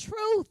the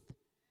truth.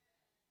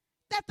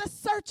 That the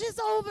search is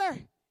over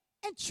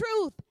and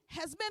truth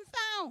has been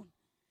found.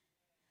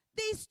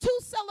 These two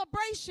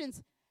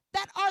celebrations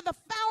that are the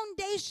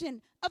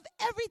foundation of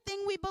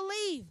everything we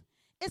believe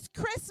is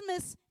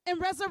Christmas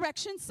and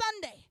Resurrection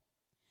Sunday.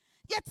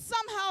 Yet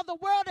somehow the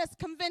world has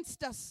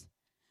convinced us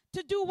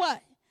to do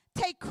what?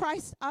 Take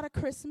Christ out of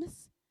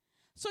Christmas.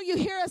 So you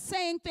hear us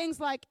saying things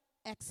like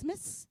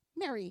Xmas,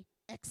 Merry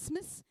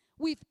Xmas.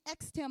 We've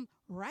X'd him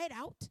right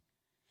out.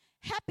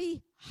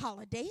 Happy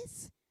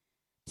holidays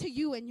to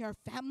you and your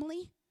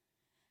family.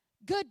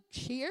 Good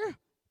cheer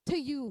to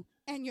you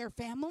and your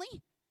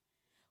family.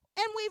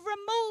 And we've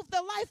removed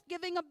the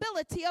life-giving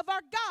ability of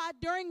our God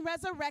during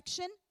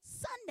Resurrection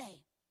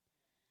Sunday.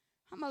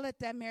 I'm going to let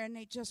that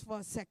marinate just for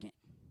a second.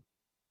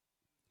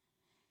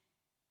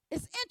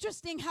 It's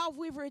interesting how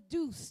we've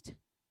reduced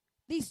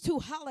these two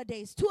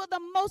holidays, two of the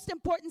most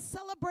important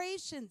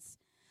celebrations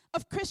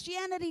of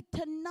Christianity,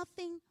 to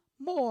nothing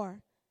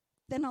more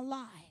than a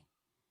lie.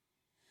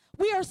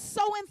 We are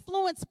so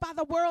influenced by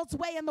the world's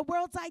way and the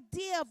world's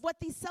idea of what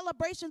these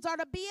celebrations are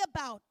to be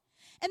about.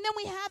 And then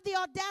we have the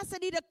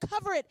audacity to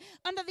cover it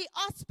under the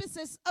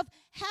auspices of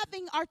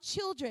having our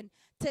children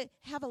to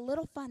have a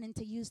little fun and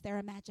to use their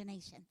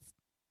imaginations.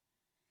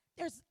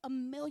 There's a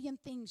million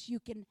things you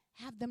can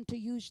have them to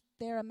use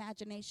their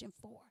imagination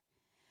for,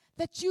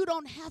 that you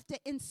don't have to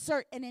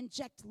insert and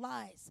inject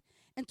lies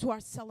into our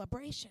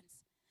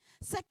celebrations.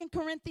 2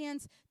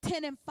 Corinthians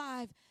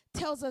 10:5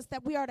 tells us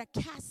that we are to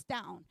cast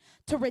down,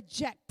 to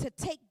reject, to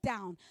take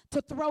down,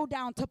 to throw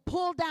down, to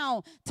pull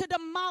down, to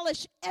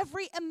demolish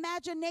every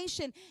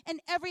imagination and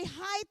every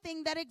high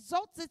thing that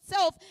exalts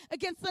itself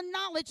against the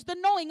knowledge, the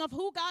knowing of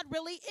who God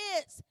really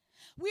is.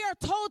 We are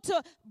told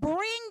to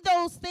bring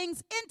those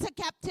things into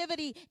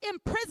captivity,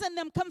 imprison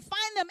them,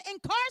 confine them,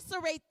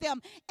 incarcerate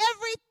them,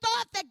 every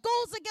thought that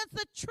goes against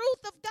the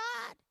truth of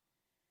God,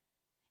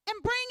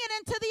 and bring it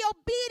into the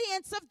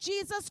obedience of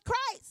Jesus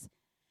Christ.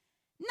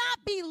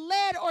 Not be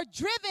led or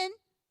driven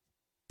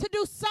to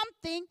do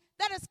something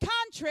that is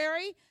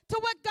contrary to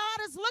what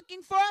God is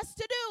looking for us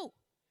to do.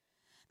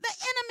 The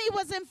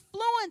enemy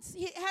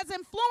has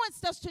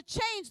influenced us to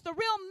change the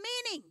real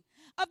meaning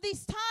of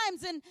these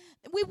times, and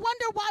we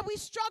wonder why we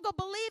struggle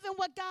believing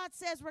what God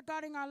says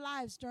regarding our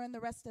lives during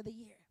the rest of the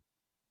year.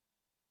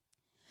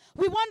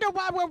 We wonder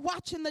why we're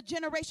watching the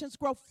generations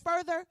grow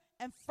further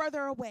and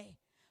further away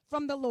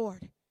from the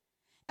Lord.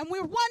 And we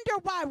wonder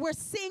why we're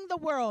seeing the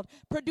world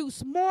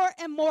produce more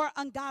and more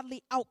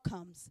ungodly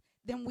outcomes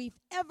than we've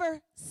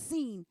ever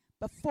seen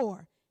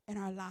before in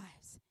our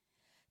lives.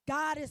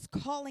 God is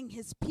calling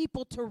his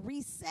people to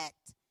reset.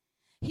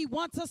 He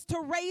wants us to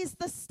raise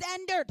the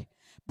standard,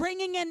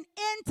 bringing an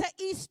end to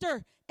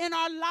Easter in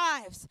our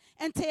lives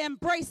and to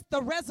embrace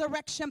the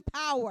resurrection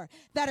power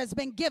that has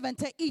been given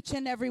to each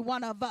and every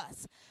one of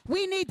us.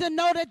 We need to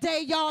know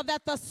today, y'all,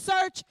 that the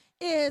search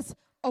is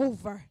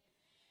over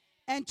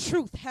and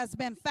truth has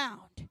been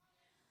found.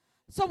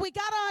 So we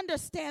got to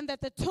understand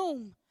that the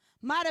tomb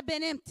might have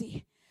been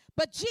empty,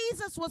 but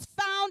Jesus was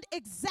found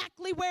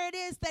exactly where it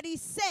is that he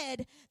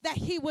said that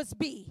he would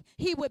be.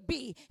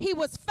 He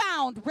was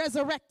found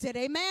resurrected.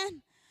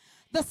 Amen.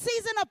 The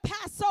season of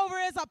Passover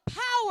is a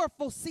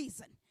powerful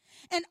season,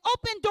 an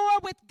open door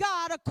with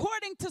God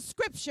according to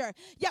Scripture.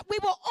 Yet we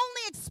will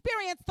only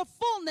experience the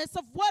fullness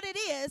of what it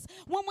is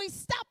when we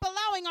stop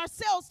allowing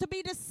ourselves to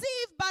be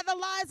deceived by the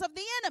lies of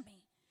the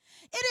enemy.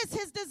 It is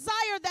his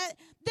desire that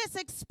this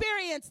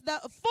experience, the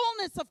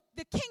fullness of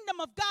the kingdom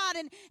of God,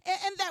 and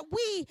that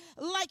we,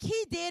 like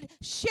he did,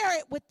 share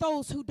it with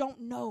those who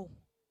don't know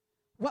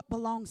what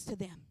belongs to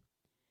them.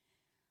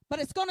 But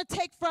it's going to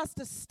take for us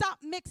to stop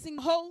mixing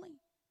holy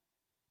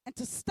and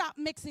to stop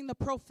mixing the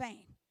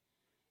profane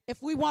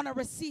if we want to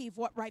receive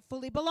what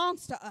rightfully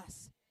belongs to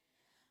us.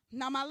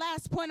 Now, my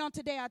last point on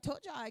today, I told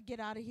you I'd get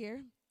out of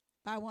here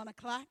by 1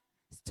 o'clock.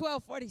 It's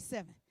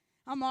 12:47.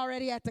 I'm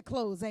already at the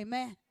close.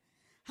 Amen.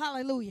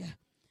 Hallelujah.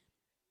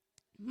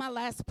 My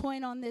last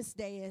point on this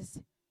day is,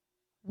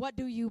 what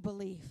do you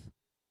believe?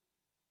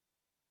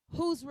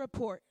 Whose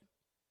report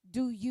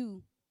do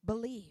you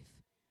believe?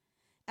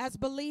 As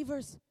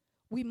believers,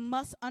 we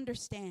must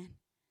understand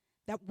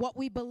that what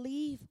we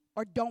believe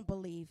or don't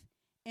believe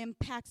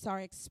impacts our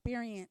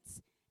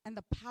experience and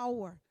the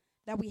power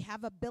that we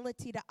have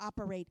ability to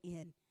operate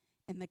in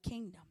the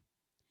kingdom.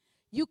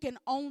 You can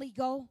only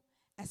go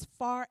as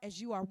far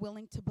as you are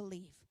willing to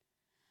believe.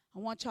 I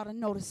want y'all to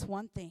notice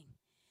one thing,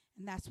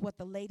 and that's what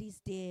the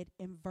ladies did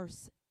in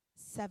verse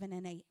 7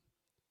 and 8.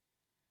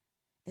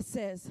 It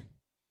says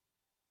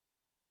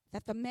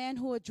that the man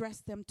who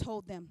addressed them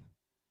told them,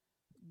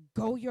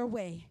 "Go your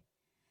way,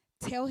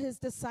 tell his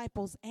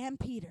disciples and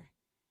Peter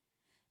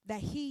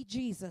that he,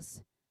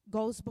 Jesus,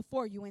 goes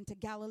before you into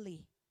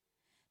Galilee.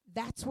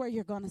 That's where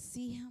you're going to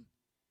see him.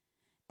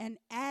 And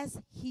as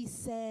he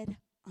said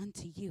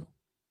unto you."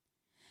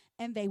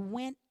 And they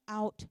went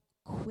out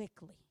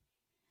quickly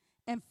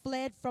and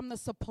fled from the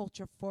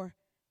sepulchre, for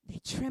they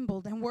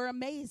trembled and were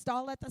amazed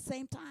all at the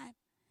same time.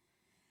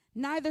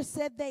 Neither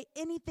said they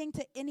anything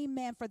to any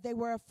man, for they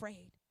were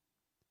afraid.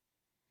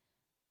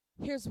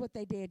 Here's what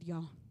they did,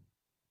 y'all.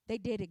 They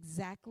did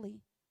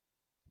exactly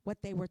what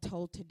they were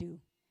told to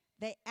do.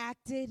 They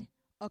acted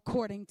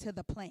according to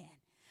the plan.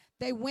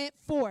 They went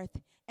forth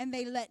and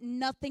they let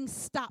nothing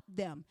stop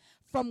them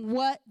from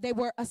what they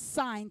were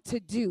assigned to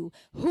do.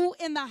 Who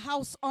in the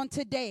house on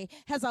today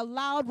has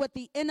allowed what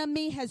the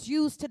enemy has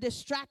used to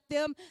distract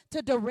them,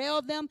 to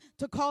derail them,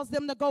 to cause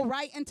them to go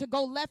right and to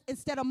go left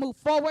instead of move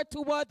forward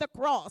toward the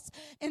cross,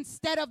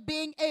 instead of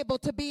being able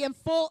to be in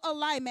full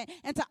alignment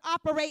and to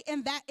operate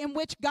in that in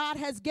which God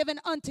has given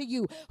unto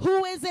you?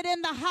 Who is it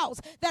in the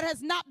house that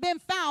has not been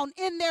found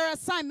in their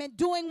assignment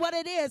doing what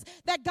it is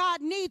that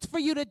God needs for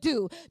you to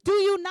do? Do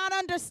you not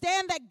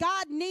understand that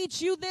God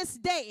needs you this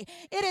day?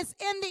 It is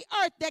in the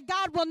earth that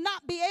God will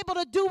not be able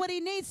to do what he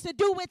needs to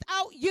do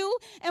without you,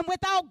 and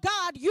without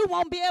God you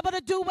won't be able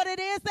to do what it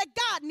is that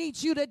God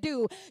needs you to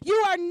do. You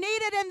are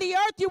needed in the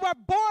earth. You were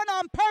born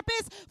on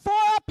purpose, for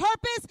a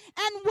purpose,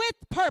 and with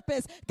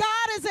purpose.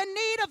 God is in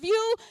need of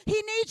you. He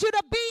needs you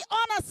to be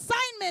on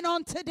assignment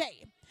on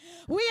today.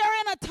 We are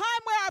in a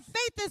time where our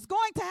faith is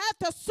going to have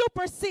to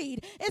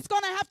supersede. It's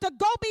going to have to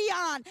go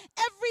beyond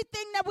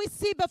everything that we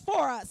see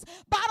before us.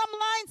 Bottom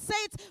line,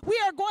 saints, we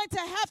are going to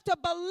have to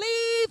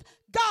believe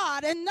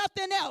God and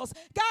nothing else.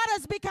 God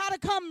has got to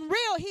become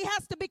real. He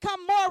has to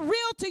become more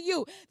real to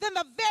you than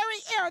the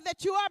very air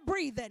that you are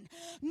breathing.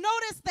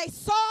 Notice they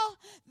saw,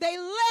 they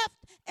left,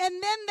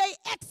 and then they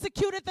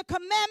executed the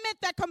commandment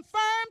that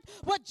confirmed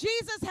what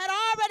Jesus had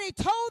already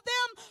told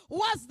them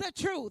was the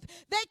truth.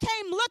 They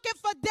came looking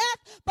for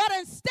death, but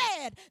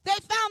instead they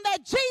found that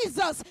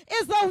Jesus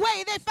is the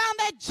way. They found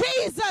that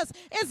Jesus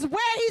is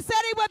where he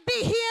said he would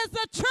be. He is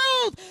the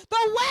truth,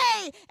 the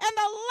way, and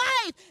the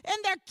life, and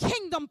their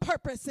kingdom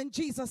purpose in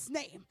Jesus'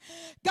 name.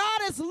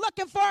 God is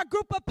looking for a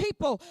group of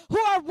people who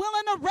are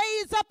willing to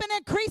raise up and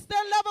increase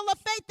their level of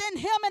faith in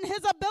him and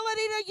his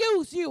ability to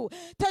use you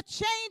to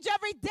change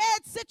every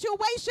dead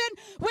situation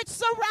which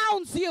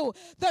surrounds you.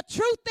 The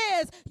truth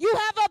is, you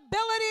have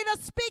ability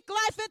to speak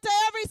life into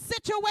every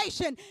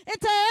situation,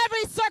 into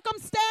every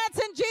circumstance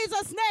in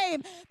Jesus'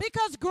 name,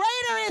 because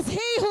greater is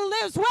he who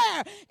lives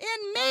where?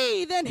 In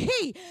me than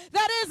he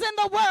that is in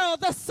the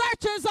world. The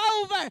search is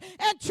over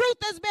and truth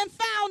has been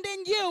found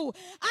in you.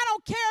 I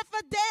don't care if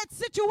a dead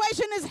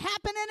situation is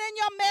happening in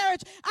your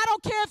marriage. I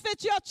don't care if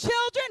it's your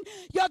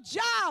children, your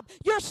job,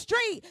 your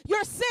street,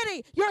 your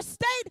city, your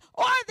state,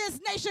 or this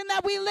nation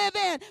that we live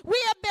in. We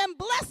have been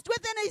blessed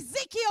with an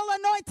Ezekiel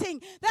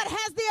anointing that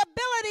has the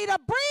ability to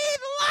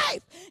breathe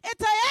life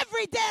into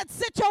every dead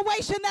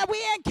situation that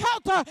we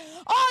encounter.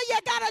 All you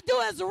got to do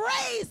is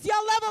raise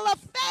your level of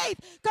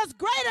faith, because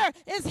greater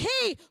is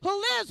he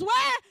who lives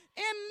where?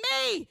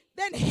 In me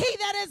than he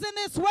that is in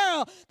this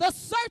world. The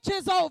search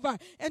is over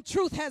and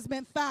truth has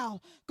been found.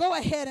 Go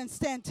ahead and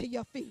stand to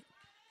your feet.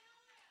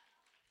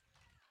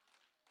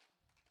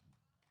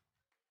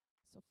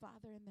 So,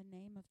 Father, in the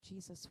name of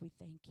Jesus, we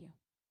thank you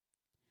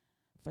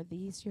for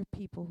these your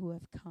people who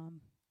have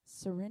come,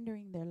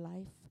 surrendering their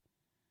life,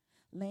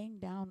 laying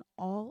down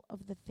all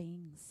of the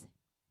things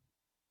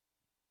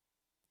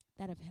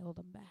that have held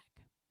them back,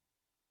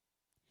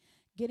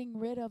 getting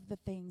rid of the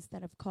things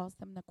that have caused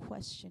them to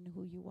question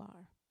who you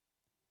are,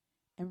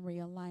 and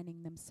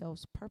realigning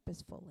themselves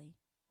purposefully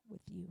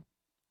with you.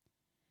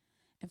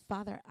 And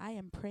Father, I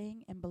am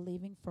praying and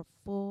believing for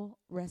full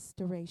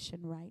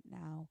restoration right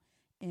now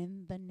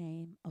in the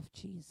name of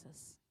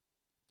Jesus.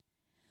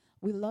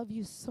 We love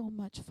you so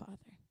much,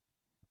 Father.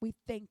 We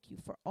thank you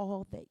for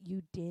all that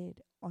you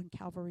did on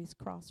Calvary's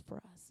cross for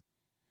us.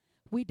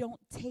 We don't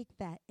take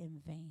that in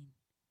vain.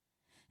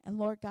 And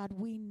Lord God,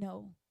 we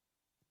know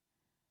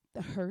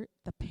the hurt,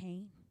 the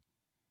pain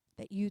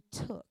that you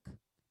took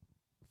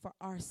for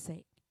our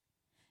sake.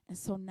 And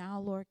so now,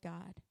 Lord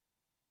God,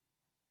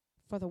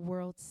 for the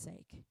world's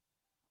sake,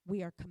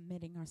 we are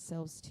committing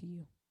ourselves to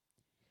you.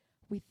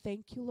 We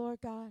thank you, Lord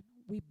God.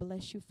 We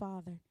bless you,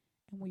 Father,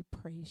 and we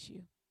praise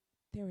you.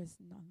 There is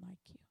none like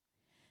you.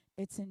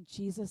 It's in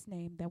Jesus'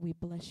 name that we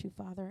bless you,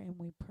 Father, and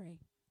we pray.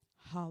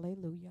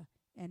 Hallelujah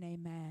and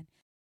amen.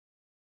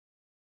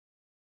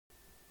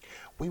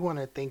 We want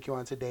to thank you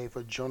on today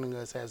for joining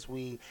us as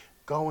we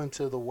go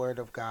into the Word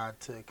of God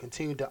to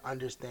continue to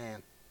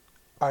understand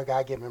our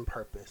God-given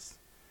purpose.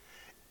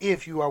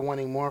 If you are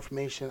wanting more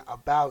information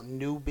about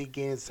New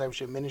Beginnings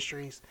Discipleship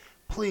Ministries,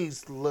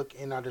 please look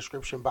in our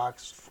description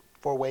box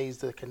for ways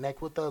to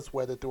connect with us,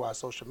 whether through our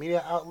social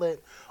media outlet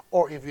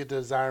or if you're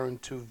desiring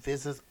to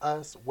visit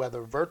us,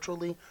 whether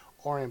virtually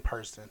or in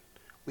person.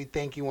 We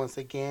thank you once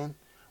again.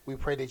 We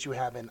pray that you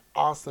have an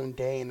awesome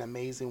day and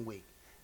amazing week.